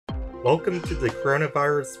Welcome to the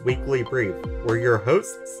Coronavirus Weekly Brief. We're your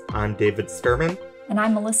hosts. I'm David Sterman. And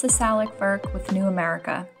I'm Melissa Salyk-Virk with New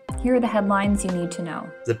America. Here are the headlines you need to know.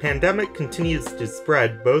 The pandemic continues to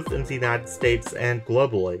spread both in the United States and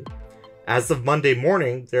globally. As of Monday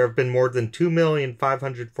morning, there have been more than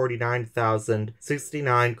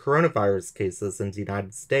 2,549,069 coronavirus cases in the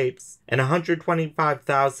United States, and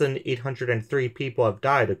 125,803 people have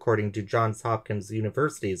died, according to Johns Hopkins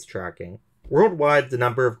University's tracking. Worldwide, the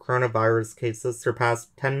number of coronavirus cases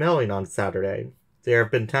surpassed 10 million on Saturday. There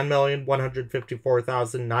have been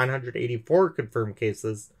 10,154,984 confirmed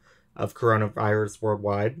cases of coronavirus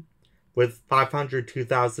worldwide, with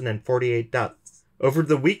 502,048 deaths. Over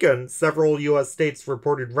the weekend, several U.S. states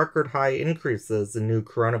reported record-high increases in new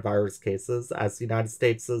coronavirus cases as the United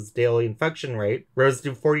States' daily infection rate rose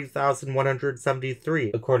to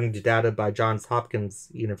 40,173, according to data by Johns Hopkins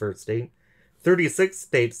University. 36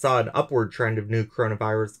 states saw an upward trend of new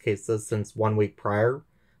coronavirus cases since 1 week prior,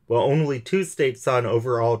 while only 2 states saw an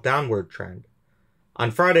overall downward trend.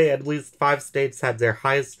 On Friday, at least 5 states had their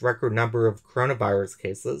highest record number of coronavirus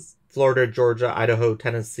cases: Florida, Georgia, Idaho,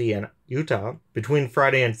 Tennessee, and Utah. Between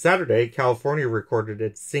Friday and Saturday, California recorded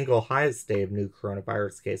its single highest day of new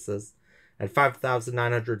coronavirus cases, at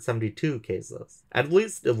 5,972 cases. At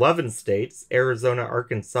least 11 states, Arizona,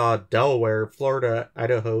 Arkansas, Delaware, Florida,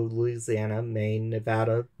 Idaho, Louisiana, Maine,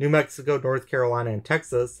 Nevada, New Mexico, North Carolina, and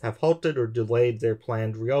Texas, have halted or delayed their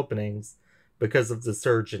planned reopenings because of the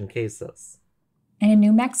surge in cases. And in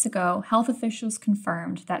New Mexico, health officials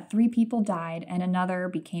confirmed that 3 people died and another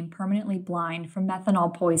became permanently blind from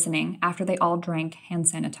methanol poisoning after they all drank hand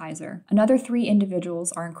sanitizer. Another 3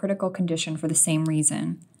 individuals are in critical condition for the same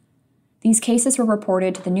reason. These cases were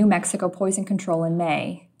reported to the New Mexico Poison Control in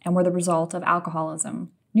May and were the result of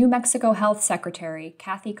alcoholism. New Mexico Health Secretary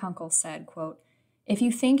Kathy Kunkel said, quote, "If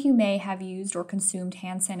you think you may have used or consumed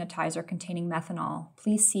hand sanitizer containing methanol,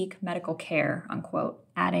 please seek medical care," unquote,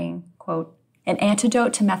 adding, quote, "An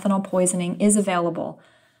antidote to methanol poisoning is available,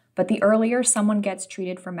 but the earlier someone gets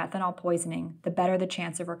treated for methanol poisoning, the better the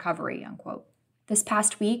chance of recovery," unquote. This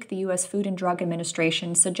past week, the U.S. Food and Drug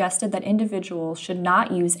Administration suggested that individuals should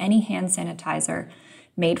not use any hand sanitizer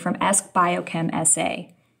made from ESK Biochem SA.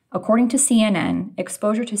 According to CNN,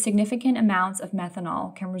 exposure to significant amounts of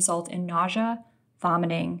methanol can result in nausea,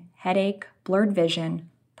 vomiting, headache, blurred vision,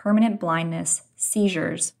 permanent blindness,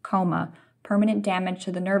 seizures, coma, permanent damage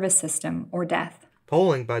to the nervous system, or death.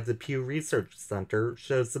 Polling by the Pew Research Center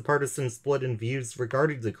shows the partisan split in views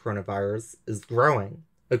regarding the coronavirus is growing.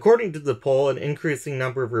 According to the poll, an increasing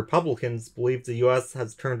number of Republicans believe the U.S.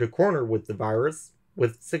 has turned a corner with the virus,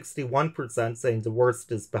 with 61% saying the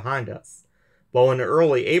worst is behind us, while in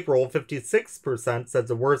early April, 56% said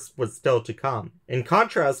the worst was still to come. In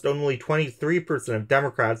contrast, only 23% of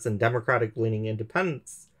Democrats and Democratic-leaning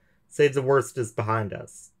independents say the worst is behind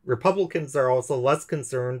us. Republicans are also less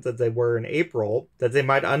concerned than they were in April that they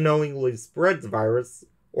might unknowingly spread the virus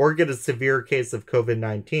or get a severe case of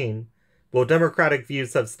COVID-19, while Democratic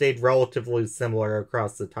views have stayed relatively similar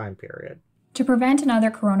across the time period. To prevent another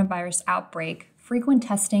coronavirus outbreak, frequent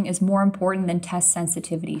testing is more important than test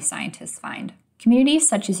sensitivity, scientists find. Communities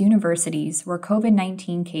such as universities, where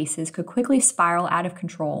COVID-19 cases could quickly spiral out of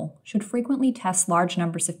control, should frequently test large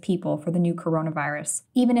numbers of people for the new coronavirus,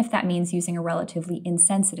 even if that means using a relatively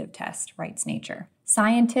insensitive test, writes Nature.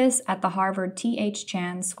 Scientists at the Harvard T.H.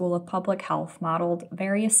 Chan School of Public Health modeled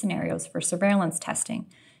various scenarios for surveillance testing,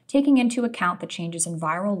 taking into account the changes in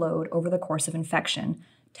viral load over the course of infection,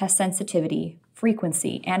 test sensitivity,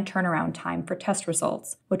 frequency, and turnaround time for test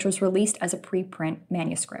results, which was released as a preprint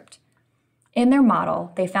manuscript. In their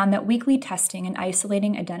model, they found that weekly testing and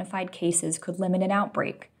isolating identified cases could limit an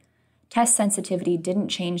outbreak. Test sensitivity didn't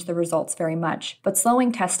change the results very much, but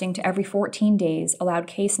slowing testing to every 14 days allowed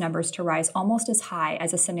case numbers to rise almost as high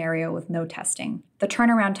as a scenario with no testing. The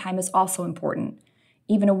turnaround time is also important.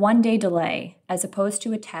 Even a 1-day delay, as opposed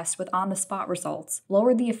to a test with on-the-spot results,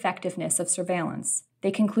 lowered the effectiveness of surveillance.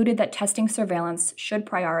 They concluded that testing surveillance should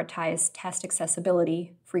prioritize test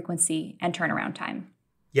accessibility, frequency, and turnaround time.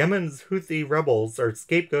 Yemen's Houthi rebels are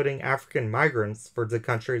scapegoating African migrants for the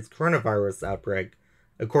country's coronavirus outbreak,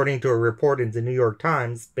 according to a report in the New York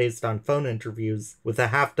Times based on phone interviews with a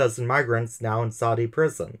half-dozen migrants now in Saudi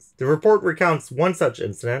prisons. The report recounts one such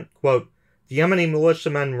incident, quote, "The Yemeni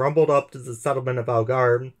militiamen rumbled up to the settlement of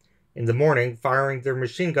Al-Ghar in the morning, firing their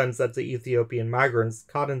machine guns at the Ethiopian migrants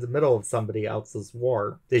caught in the middle of somebody else's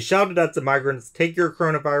war. They shouted at the migrants, 'Take your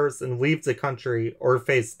coronavirus and leave the country or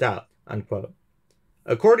face death,' unquote.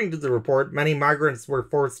 According to the report, many migrants were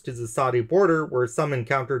forced to the Saudi border, where some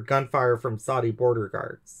encountered gunfire from Saudi border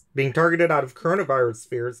guards. Being targeted out of coronavirus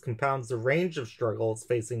fears compounds the range of struggles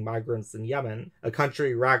facing migrants in Yemen, a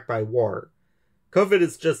country racked by war. COVID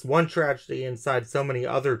is just one tragedy inside so many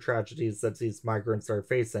other tragedies that these migrants are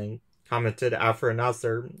facing, commented Afra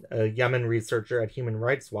Nasser, a Yemen researcher at Human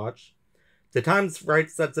Rights Watch. The Times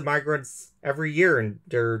writes that the migrants every year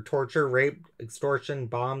endure torture, rape, extortion,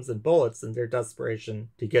 bombs, and bullets in their desperation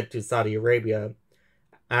to get to Saudi Arabia,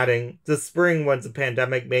 adding, "This spring, when the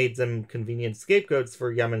pandemic made them convenient scapegoats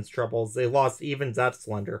for Yemen's troubles, they lost even that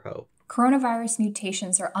slender hope." Coronavirus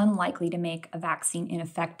mutations are unlikely to make a vaccine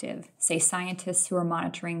ineffective, say scientists who are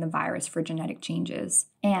monitoring the virus for genetic changes.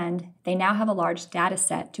 And they now have a large data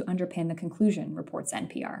set to underpin the conclusion, reports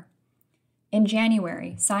NPR. In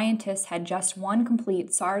January, scientists had just one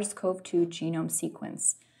complete SARS-CoV-2 genome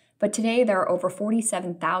sequence, but today there are over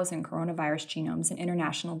 47,000 coronavirus genomes in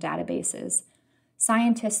international databases.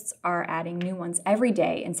 Scientists are adding new ones every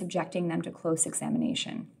day and subjecting them to close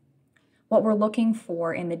examination. What we're looking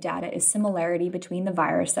for in the data is similarity between the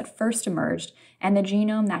virus that first emerged and the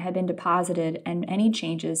genome that had been deposited and any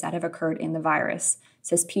changes that have occurred in the virus,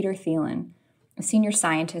 says Peter Thielen, a senior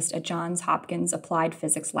scientist at Johns Hopkins Applied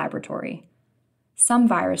Physics Laboratory. Some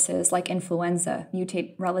viruses, like influenza,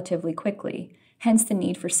 mutate relatively quickly, hence the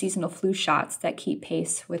need for seasonal flu shots that keep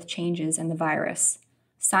pace with changes in the virus.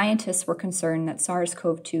 Scientists were concerned that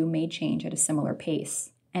SARS-CoV-2 may change at a similar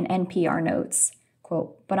pace. And NPR notes,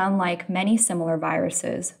 quote, "But unlike many similar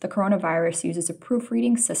viruses, the coronavirus uses a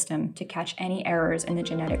proofreading system to catch any errors in the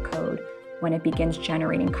genetic code when it begins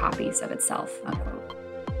generating copies of itself," unquote.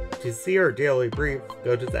 To see our daily brief,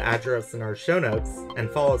 go to the address in our show notes and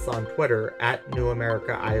follow us on Twitter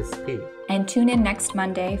 @NewAmericaISP. And tune in next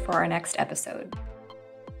Monday for our next episode.